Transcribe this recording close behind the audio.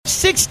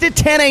6 to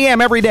 10 a.m.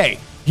 every day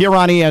here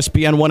on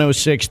ESPN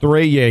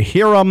 106.3. You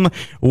hear them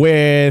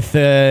with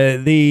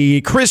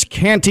the Chris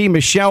Canty,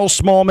 Michelle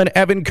Smallman,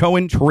 Evan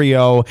Cohen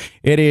trio.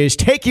 It is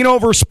taking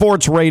over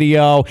sports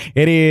radio.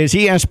 It is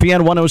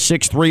ESPN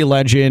 106.3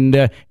 legend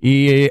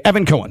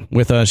Evan Cohen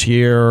with us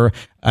here,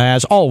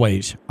 as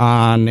always,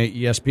 on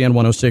ESPN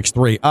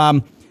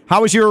 106.3.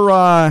 How was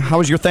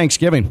your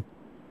Thanksgiving?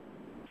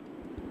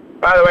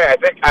 By the way,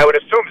 I would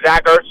assume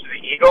Zach Ertz to the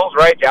Eagles,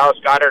 right? Dallas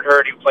Goedert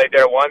heard he played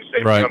there once.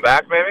 They bring him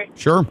back, maybe?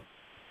 Sure.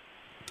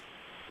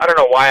 I don't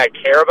know why I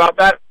care about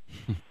that.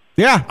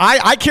 Yeah,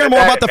 I care more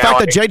about the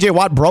fact that J.J.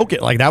 Watt broke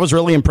it. Like, that was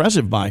really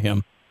impressive by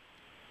him.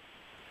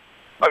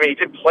 I mean, he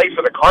did play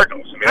for the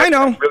Cardinals. I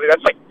know.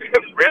 That's like,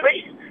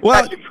 really?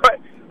 Well,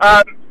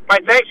 my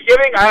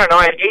Thanksgiving, I don't know,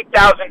 I had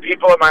 8,000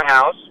 people at my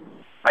house.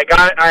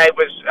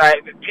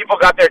 People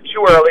got there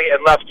too early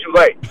and left too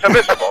late. So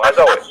miserable, as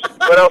always.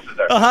 What else is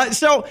there? I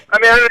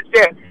mean, I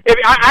understand.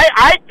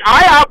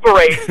 I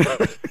operate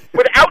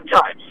without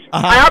times.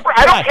 I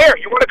don't care.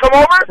 You want to come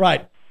over?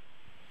 Right.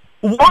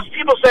 Most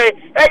people say,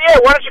 hey, yeah,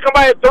 why don't you come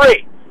by at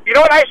 3? You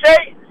know what I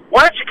say?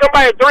 Why don't you come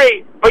by at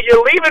 3, but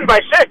you're leaving by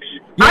 6?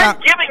 Yeah. I'm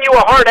giving you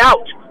a hard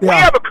out. Yeah. We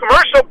have a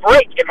commercial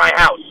break in my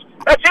house.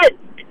 That's it.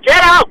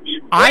 Get out.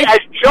 As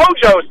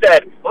JoJo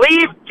said,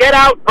 leave, get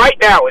out right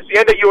now. It's the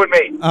end of you and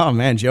me. Oh,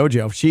 man,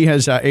 JoJo. She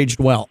has aged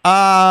well.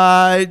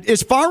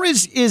 As far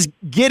as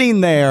getting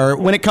there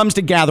when it comes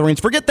to gatherings,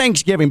 forget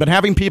Thanksgiving, but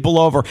having people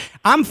over,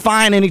 I'm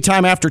fine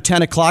anytime after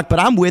 10 o'clock, but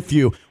I'm with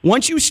you.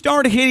 Once you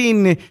start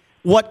hitting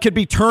what could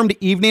be termed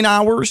evening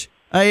hours,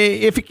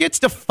 if it gets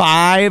to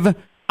 5,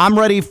 I'm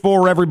ready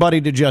for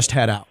everybody to just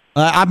head out.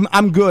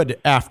 I'm good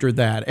after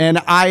that. And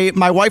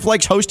my wife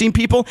likes hosting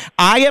people.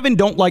 I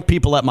don't like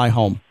people at my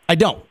home. I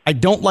don't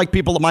like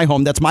people at my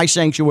home. That's my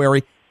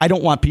sanctuary. I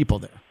don't want people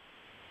there.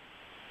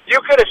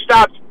 You could have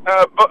stopped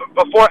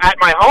before at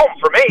my home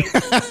for me.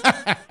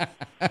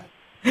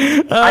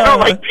 I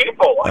don't like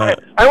people. I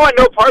want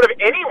no part of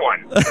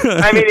anyone.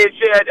 I mean, it's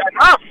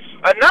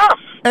enough.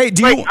 Hey,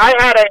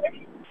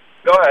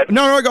 Go ahead.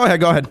 No, go ahead.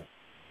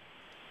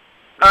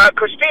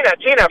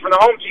 Tina from the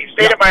home team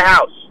stayed at my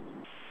house.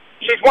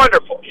 She's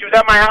wonderful. She was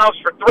at my house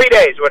for 3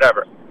 days,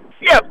 whatever.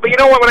 Yeah, but you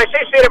know what? When I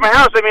say stayed at my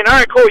house, I mean, all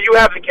right, cool, you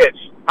have the kids.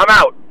 I'm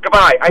out.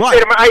 Goodbye.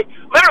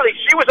 Literally,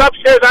 she was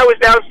upstairs, I was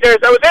downstairs.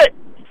 That was it.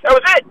 I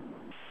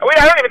mean,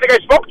 I don't even think I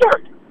spoke to her.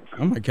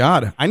 Oh, my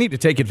God. I need to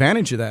take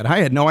advantage of that. I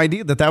had no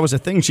idea that was a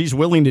thing she's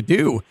willing to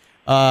do.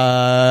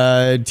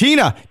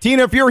 Tina,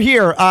 if you're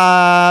here,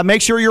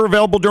 make sure you're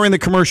available during the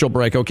commercial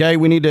break, okay?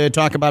 We need to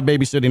talk about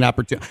babysitting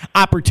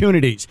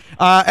opportunities.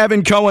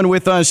 Evan Cohen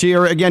with us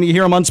here. Again, you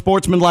hear him on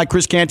Sportsman like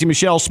Chris Canty,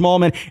 Michelle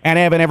Smallman, and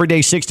Evan every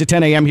day 6 to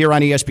 10 a.m. here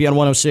on ESPN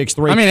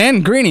 106.3. I mean,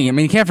 and Greeny. I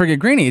mean, you can't forget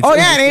Greeny.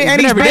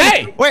 And he's every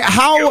day. Wait,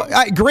 how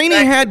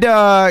Greeny had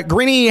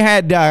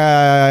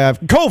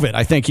COVID,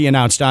 I think he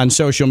announced on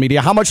social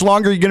media. How much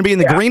longer are you going to be in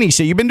the Greeny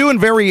seat? You've been doing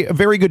very,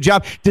 very good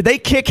job. Did they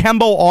kick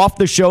Hembo off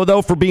the show,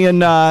 though, for being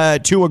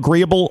too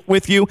agreeable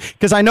with you?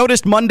 Because I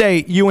noticed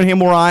Monday you and him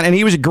were on, and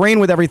he was agreeing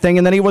with everything,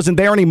 and then he wasn't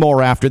there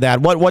anymore after that.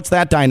 What's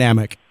that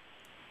dynamic?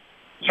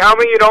 Tell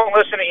me you don't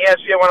listen to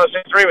ESPN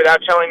 106.3 without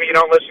telling me you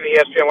don't listen to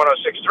ESPN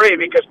 106.3,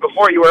 because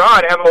before you were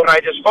on, Emma and I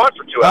just fought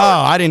for 2 hours.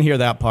 Oh, I didn't hear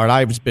that part.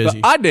 I was busy.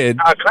 I did.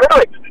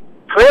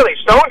 Clearly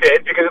Stone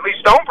did, because at least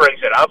Stone brings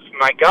it up.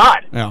 My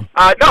God. Yeah.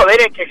 No, they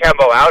didn't kick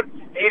Hembo out.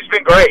 He's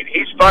been great.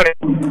 He's funny.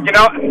 You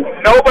know,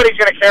 nobody's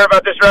going to care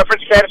about this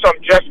reference, Ken, so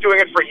I'm just doing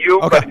it for you,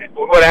 okay.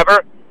 But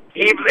whatever.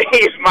 He's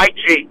Mike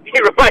G.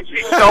 He reminds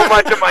me so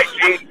much of Mike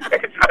G.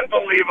 It's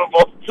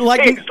unbelievable. He's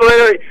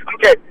literally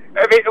okay.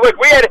 I mean, look,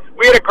 we had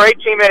a great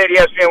teammate at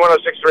ESPN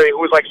 106.3 who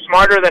was like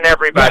smarter than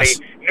everybody,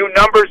 knew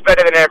numbers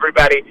better than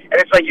everybody, and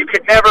it's like you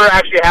could never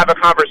actually have a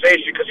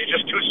conversation because he's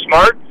just too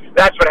smart.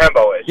 That's what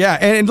Hembo is. Yeah,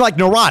 and like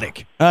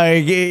neurotic,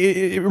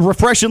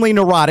 refreshingly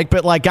neurotic,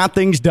 but like got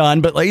things done.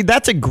 But like,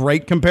 that's a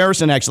great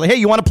comparison, actually. Hey,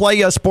 you want to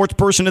play Sports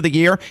Person of the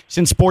Year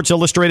since Sports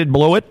Illustrated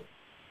blew it?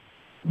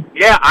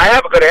 Yeah, I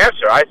have a good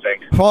answer, I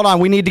think. Hold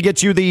on. We need to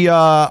get you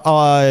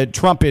the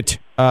trumpet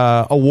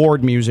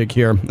award music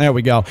here. There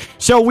we go.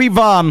 So we've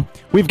gotten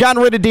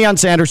rid of Deion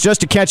Sanders just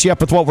to catch you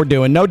up with what we're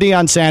doing. No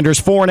Deion Sanders,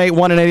 4-8,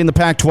 1-8 in the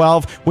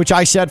Pac-12, which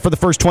I said for the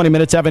first 20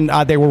 minutes, Evan,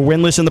 they were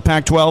winless in the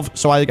Pac-12,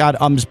 so I got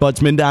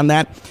ombudsman on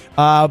that.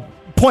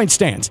 Point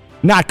stands.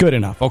 Not good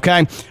enough,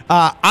 okay?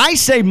 I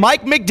say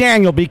Mike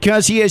McDaniel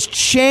because he has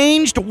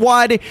changed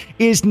what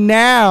is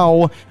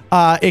now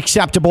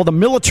acceptable, the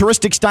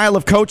militaristic style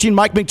of coaching.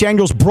 Mike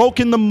McDaniel's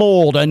broken the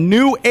mold, a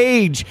new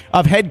age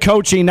of head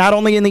coaching, not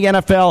only in the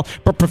NFL,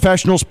 but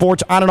professional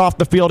sports on and off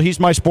the field. He's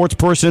my Sports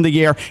Person of the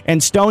Year.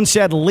 And Stone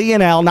said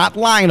Lionel, not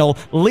Lionel,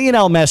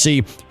 Lionel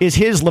Messi is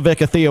his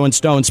LaVicka Theo and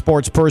Stone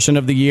Sports Person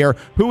of the Year.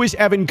 Who is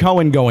Evan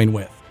Cohen going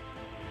with?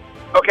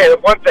 Okay,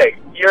 one thing.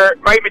 Your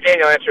Mike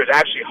McDaniel answer is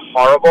actually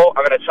horrible.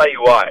 I'm going to tell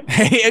you why.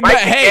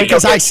 Hey,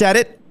 because I said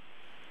it?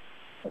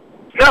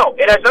 No,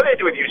 it has nothing to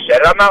do with you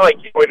said it. I'm not like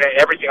you and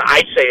everything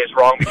I say is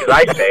wrong because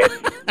I say it.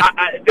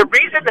 The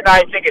reason that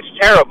I think it's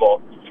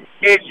terrible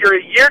is you're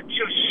a year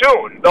too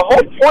soon. The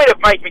whole point of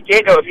Mike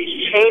McDaniel, if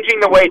he's changing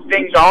the way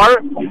things are,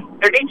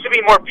 there needs to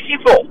be more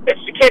people. It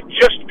can't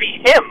just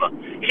be him.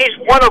 He's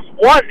one of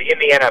one in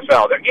the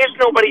NFL. There is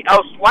nobody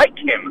else like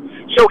him.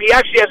 So he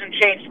actually hasn't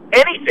changed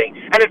anything.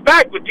 And in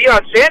fact, with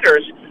Deion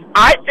Sanders,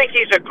 I think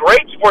he's a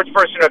great sports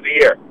person of the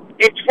year.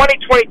 In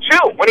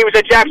 2022, when he was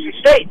at Jackson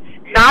State,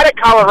 not at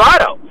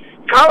Colorado.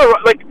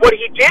 Like what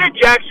he did at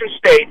Jackson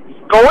State,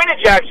 going to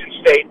Jackson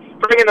State,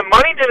 bringing the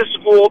money to the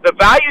school, the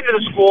value to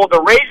the school,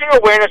 the raising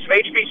awareness of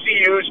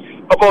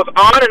HBCUs, both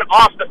on and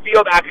off the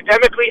field,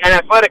 academically and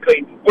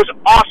athletically, was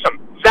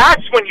awesome. That's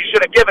when you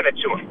should have given it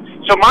to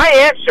him. So my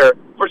answer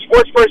for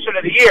Sports Person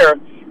of the Year,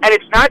 and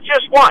it's not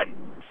just one,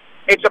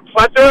 it's a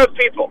plethora of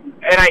people.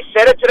 And I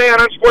said it today on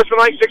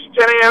Unsportsmanlike, 6 to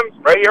 10 a.m.,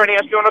 right here on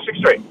ESPN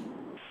 106.3.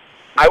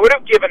 I would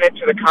have given it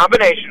to the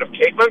combination of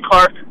Caitlin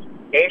Clark,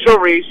 Angel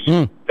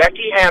Reese,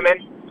 Becky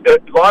Hammond, the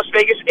Las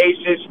Vegas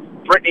Aces,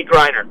 Brittany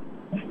Griner.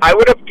 I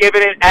would have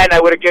given it, and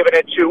I would have given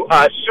it to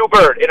Sue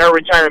Bird in her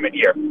retirement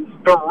year.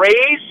 The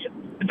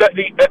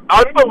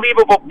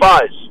unbelievable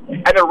buzz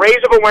and the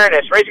raising of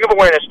awareness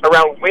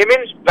around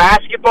women's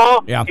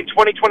basketball in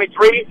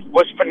 2023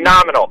 was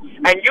phenomenal.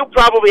 And you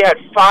probably had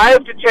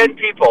 5 to 10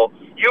 people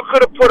you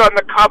could have put on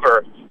the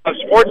cover of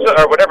Sports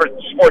or whatever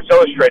Sports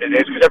Illustrated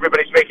is, because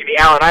everybody's making the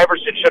Allen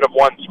Iverson should have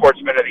won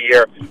Sportsman of the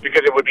Year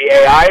because it would be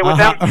AI with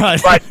them.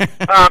 Right.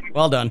 But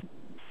well done.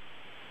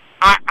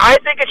 I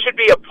think it should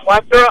be a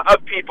plethora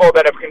of people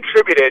that have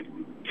contributed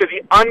to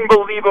the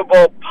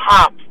unbelievable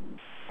pop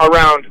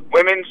around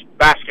women's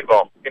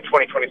basketball in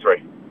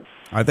 2023.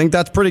 I think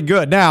that's pretty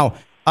good. Now,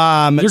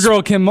 your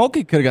girl Kim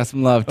Mulkey could have got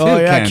some love too. Oh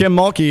yeah, Ken. Kim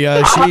Mulkey.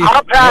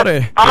 I'll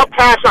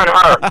pass on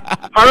her.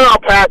 I'll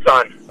pass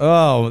on.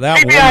 Oh, that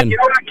she'd woman. You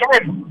know what,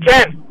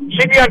 Ken,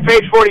 she'd be on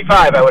page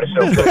 45, I would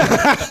assume.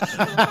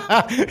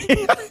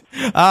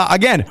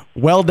 Again,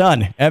 well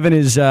done. Evan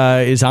is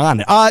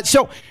on.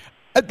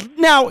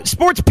 Now,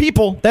 sports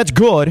people, that's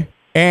good.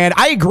 And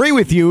I agree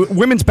with you.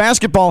 Women's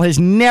basketball has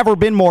never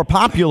been more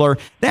popular.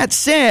 That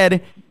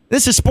said,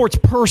 this is Sports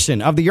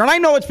Person of the Year. And I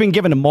know it's been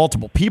given to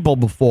multiple people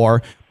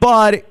before,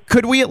 but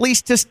could we at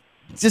least just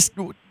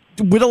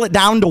whittle it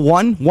down to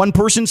one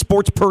person,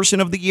 Sports Person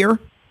of the Year?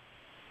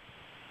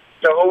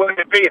 So who would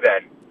it be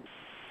then?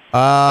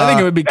 I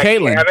think it would be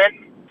Caitlin.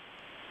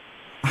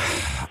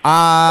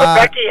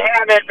 Becky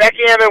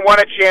Hammond won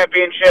a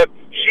championship.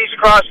 She's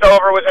crossed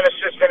over, was an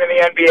assistant in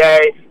the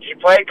NBA. She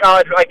played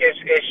college. Like, is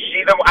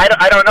she the?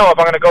 I don't know if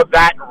I'm going to go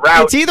that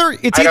route. It's either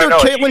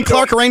Caitlin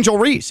Clark or Angel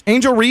Reese.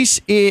 Angel Reese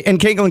and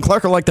Caitlin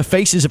Clark are like the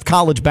faces of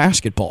college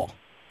basketball.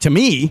 To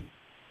me,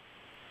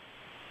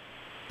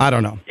 I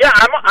don't know. Yeah,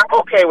 I'm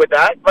okay with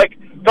that. Like,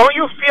 don't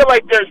you feel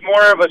like there's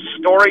more of a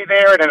story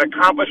there and an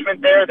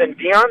accomplishment there than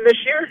Deion this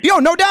year? Yo,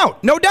 no doubt.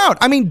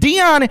 I mean,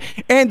 Deion,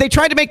 and they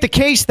tried to make the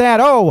case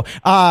that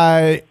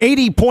 80.6%.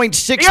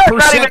 Deion's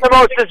not even the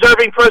most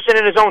deserving person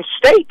in his own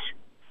state.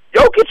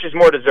 Jokic is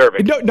more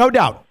deserving. No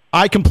doubt.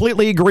 I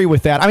completely agree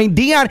with that. I mean,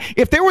 Deion,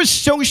 if there was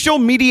social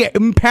media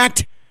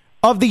impact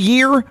of the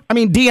year, I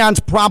mean, Deion's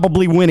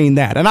probably winning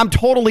that. And I'm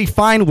totally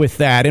fine with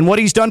that. And what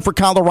he's done for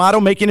Colorado,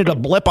 making it a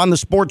blip on the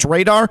sports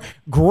radar,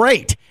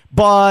 great.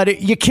 But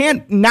you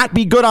can't not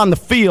be good on the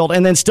field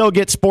and then still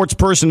get Sports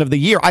Person of the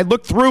Year. I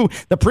looked through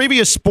the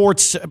previous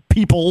sports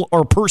people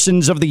or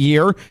persons of the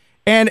year,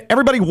 and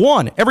everybody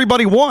won.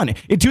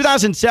 In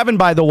 2007,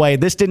 by the way,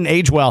 this didn't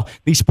age well.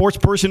 The Sports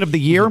Person of the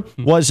Year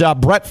was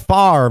Brett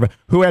Favre,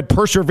 who had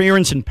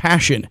perseverance and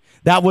passion.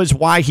 That was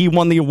why he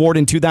won the award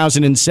in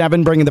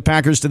 2007, bringing the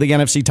Packers to the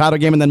NFC title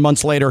game. And then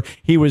months later,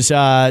 he was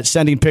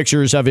sending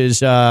pictures of his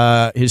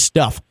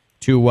stuff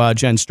to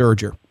Jen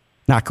Sturger.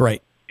 Not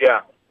great.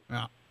 Yeah.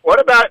 What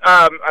about,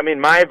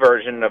 my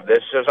version of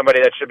this, so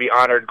somebody that should be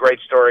honored, great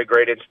story,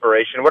 great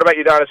inspiration. What about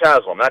Udonis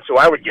Haslem? That's who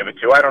I would give it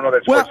to. I don't know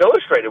that Sports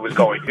Illustrated was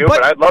going to,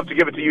 but I'd love to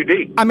give it to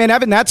UD. I mean,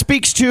 Evan, that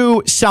speaks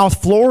to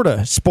South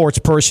Florida Sports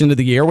Person of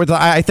the Year, which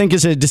I think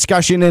is a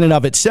discussion in and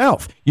of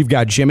itself. You've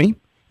got Jimmy,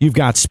 you've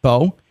got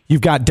Spo,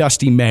 you've got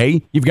Dusty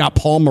May, you've got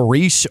Paul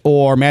Maurice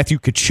or Matthew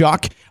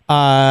Tkachuk.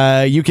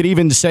 You could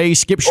even say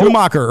Skip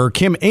Schumacher or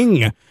Kim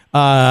Ng.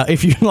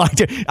 If you'd like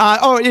to.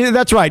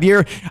 That's right.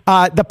 You're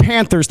the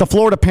Panthers. The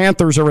Florida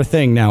Panthers are a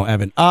thing now,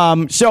 Evan.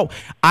 So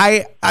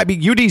I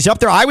mean, UD's up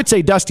there. I would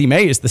say Dusty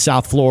May is the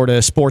South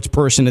Florida Sports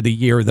Person of the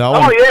Year, though.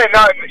 Oh,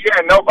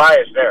 no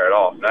bias there at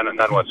all.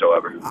 None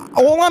whatsoever.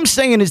 All I'm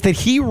saying is that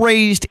he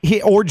raised,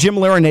 or Jim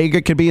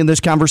Larinaga could be in this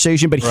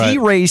conversation, but he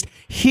raised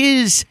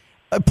his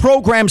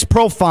program's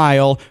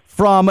profile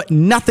from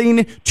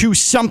nothing to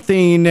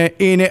something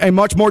in a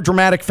much more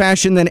dramatic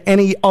fashion than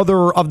any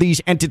other of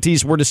these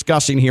entities we're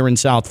discussing here in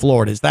South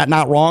Florida. Is that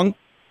not wrong?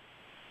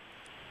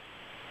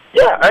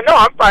 Yeah, no,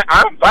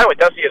 I'm fine with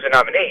Dusty as a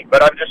nominee,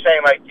 but I'm just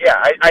saying,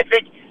 I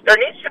think there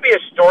needs to be a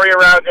story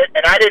around it,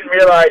 and I didn't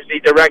realize the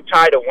direct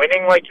tie to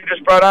winning like you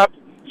just brought up.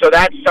 So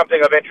that's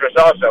something of interest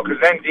also, because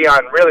then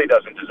Deion really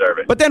doesn't deserve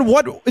it. But then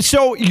what?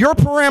 So your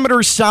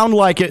parameters sound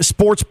like a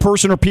sports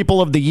person or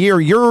people of the year.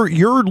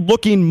 You're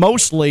looking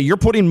mostly. You're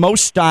putting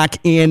most stock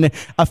in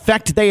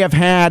effect they have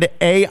had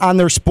on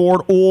their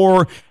sport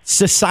or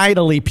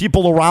societally,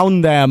 people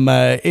around them.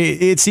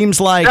 It seems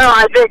like. No,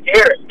 I think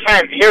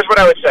Ken. Here's what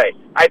I would say.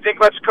 I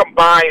think let's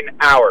combine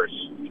ours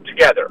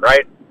together,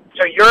 right?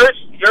 So yours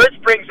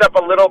brings up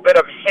a little bit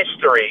of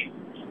history.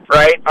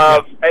 Right,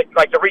 of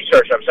like the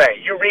research I'm saying.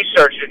 You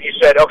researched it, you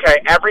said,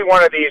 okay, every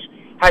one of these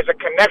has a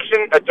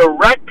connection, a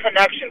direct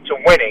connection to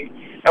winning.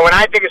 And when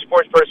I think of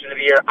Sports Person of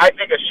the Year, I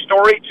think a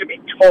story to be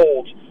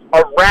told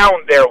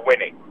around their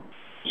winning.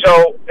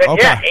 So,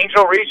 yeah,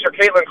 Angel Reese or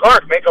Caitlin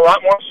Clark make a lot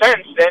more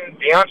sense than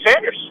Deion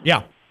Sanders.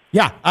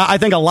 Yeah, I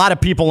think a lot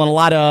of people and a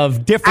lot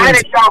of different... And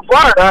it's South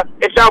Florida,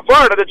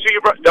 the two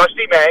you brought,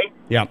 Dusty May.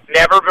 Yeah.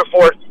 Never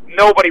before,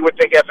 nobody would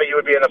think FAU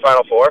would be in the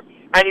Final Four.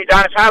 And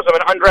Udonis Haslem,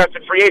 an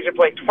undrafted free agent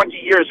playing 20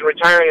 years and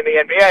retiring in the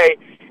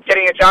NBA,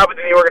 getting a job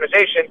within the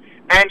organization,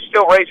 and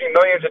still raising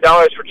millions of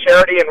dollars for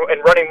charity and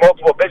running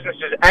multiple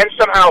businesses, and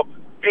somehow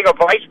being a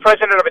vice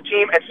president of a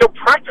team and still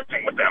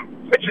practicing with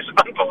them, which is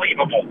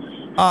unbelievable.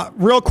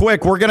 Real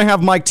quick, we're going to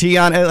have Mike T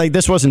on. Like,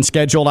 this wasn't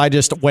scheduled.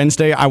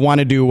 Wednesday, I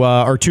wanted to,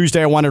 or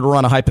Tuesday, I wanted to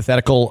run a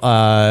hypothetical,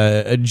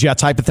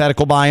 Jets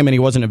hypothetical by him, and he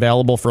wasn't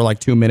available for like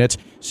 2 minutes.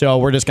 So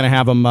we're just going to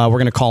have him, we're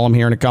going to call him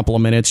here in a couple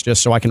of minutes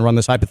just so I can run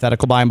this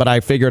hypothetical by him. But I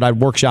figured I'd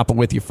workshop it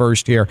with you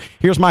first here.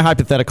 Here's my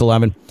hypothetical,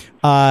 Evan,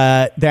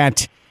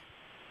 that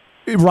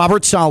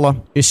Robert Saleh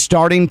is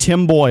starting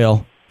Tim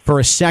Boyle for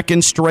a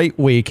second straight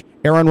week.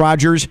 Aaron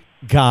Rodgers,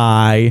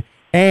 guy.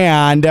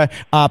 And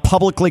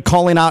publicly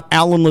calling out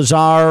Alan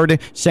Lazard,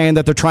 saying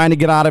that they're trying to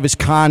get out of his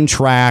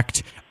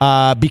contract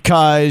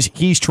because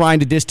he's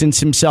trying to distance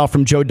himself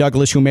from Joe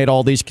Douglas, who made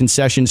all these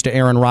concessions to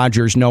Aaron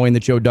Rodgers, knowing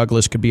that Joe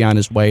Douglas could be on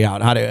his way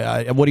out.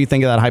 What do you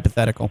think of that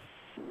hypothetical?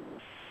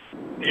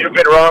 You've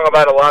been wrong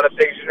about a lot of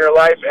things in your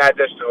life. Add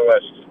this to the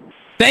list.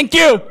 Thank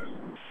you.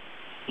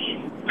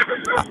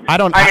 I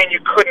mean, you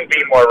couldn't be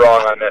more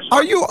wrong on this.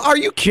 Are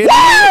you kidding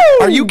me?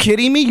 Are you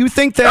kidding me? You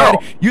think that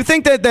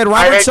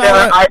Robert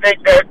Saleh? I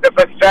think that the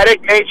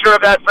pathetic nature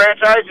of that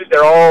franchise is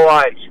they're all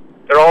lines.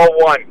 They're all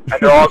one, and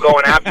they're all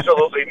going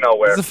absolutely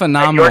nowhere. This is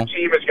phenomenal. And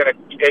your team is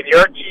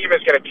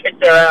gonna kick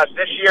their ass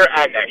this year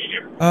and next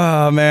year.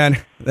 Oh man,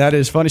 that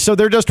is funny. So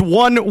they're just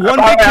one big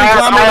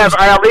conglomerate.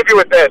 I'll leave you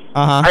with this.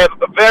 Uh-huh. I have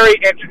a very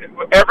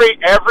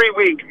every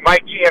week.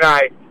 Mike G and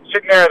I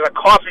sitting there at a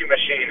coffee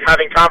machine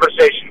having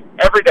conversation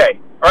every day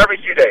or every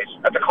few days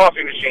at the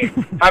coffee machine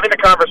having the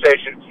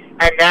conversation.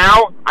 And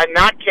now, I'm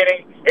not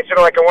kidding, it's in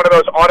like one of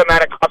those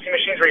automatic coffee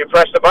machines where you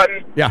press the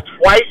button. Yeah.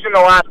 Twice in the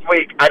last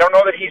week, I don't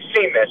know that he's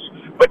seen this,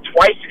 but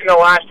twice in the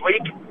last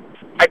week,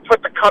 I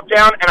put the cup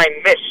down and I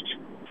missed.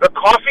 The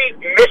coffee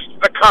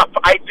missed the cup.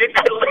 I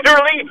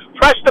literally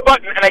pressed the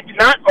button and I did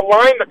not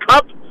align the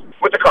cup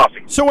with the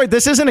coffee. So wait,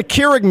 this isn't a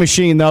Keurig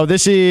machine, though.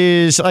 This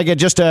is like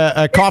just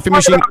a coffee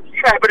machine.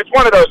 Yeah, but it's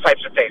one of those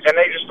types of things, and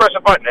they just press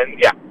a button, and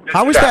yeah.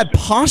 How is that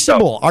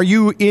possible? Are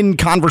you in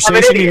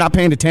conversation? You're not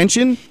paying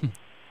attention?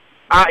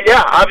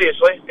 Yeah,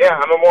 obviously. Yeah,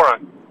 I'm a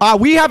moron.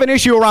 We have an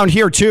issue around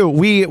here, too.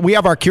 We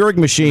have our Keurig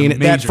machine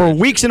that for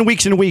weeks and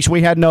weeks and weeks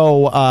we had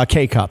no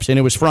K-Cups, and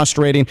it was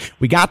frustrating.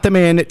 We got them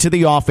in to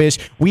the office.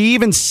 We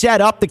even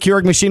set up the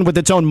Keurig machine with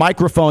its own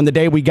microphone the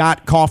day we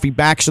got coffee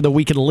back so that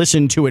we could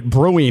listen to it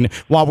brewing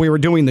while we were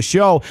doing the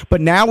show.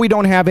 But now we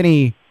don't have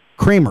any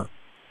creamer.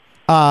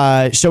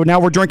 So now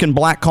we're drinking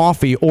black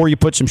coffee, or you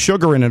put some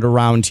sugar in it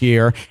around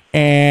here,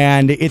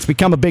 and it's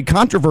become a big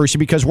controversy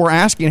because we're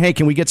asking, hey,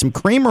 can we get some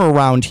creamer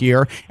around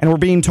here? And we're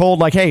being told,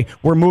 like, hey,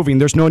 we're moving.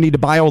 There's no need to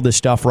buy all this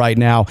stuff right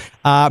now.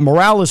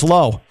 Morale is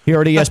low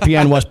here at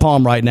ESPN West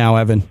Palm right now,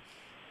 Evan.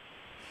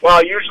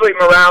 Well, usually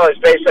morale is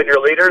based on your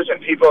leaders and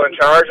people in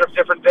charge of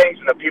different things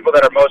and the people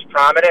that are most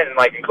prominent, and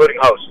like including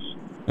hosts.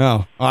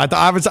 Oh, I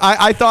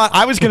thought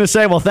I was going to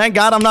say, well, thank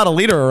God I'm not a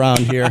leader around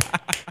here.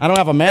 I don't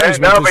have a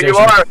management position. No,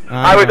 but you are.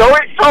 I was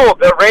always told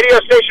the radio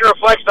station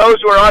reflects those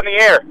who are on the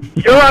air.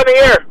 You're on the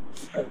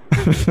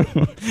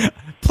air.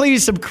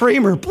 Please, some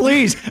creamer,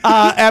 please.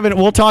 Evan,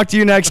 we'll talk to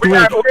you next week. We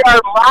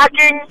are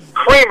lacking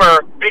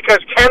creamer because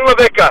Ken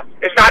Levicka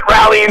is not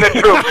rallying the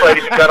troops,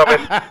 ladies and gentlemen.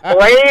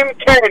 Blame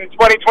Ken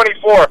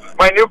 2024,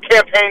 my new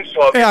campaign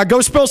slogan. Yeah,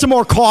 go spill some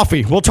more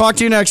coffee. We'll talk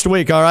to you next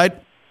week, all right?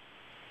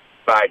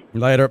 Bye.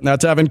 Later.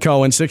 That's Evan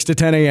Cohen, 6 to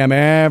 10 a.m.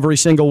 every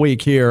single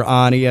week here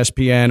on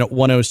ESPN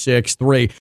 106.3.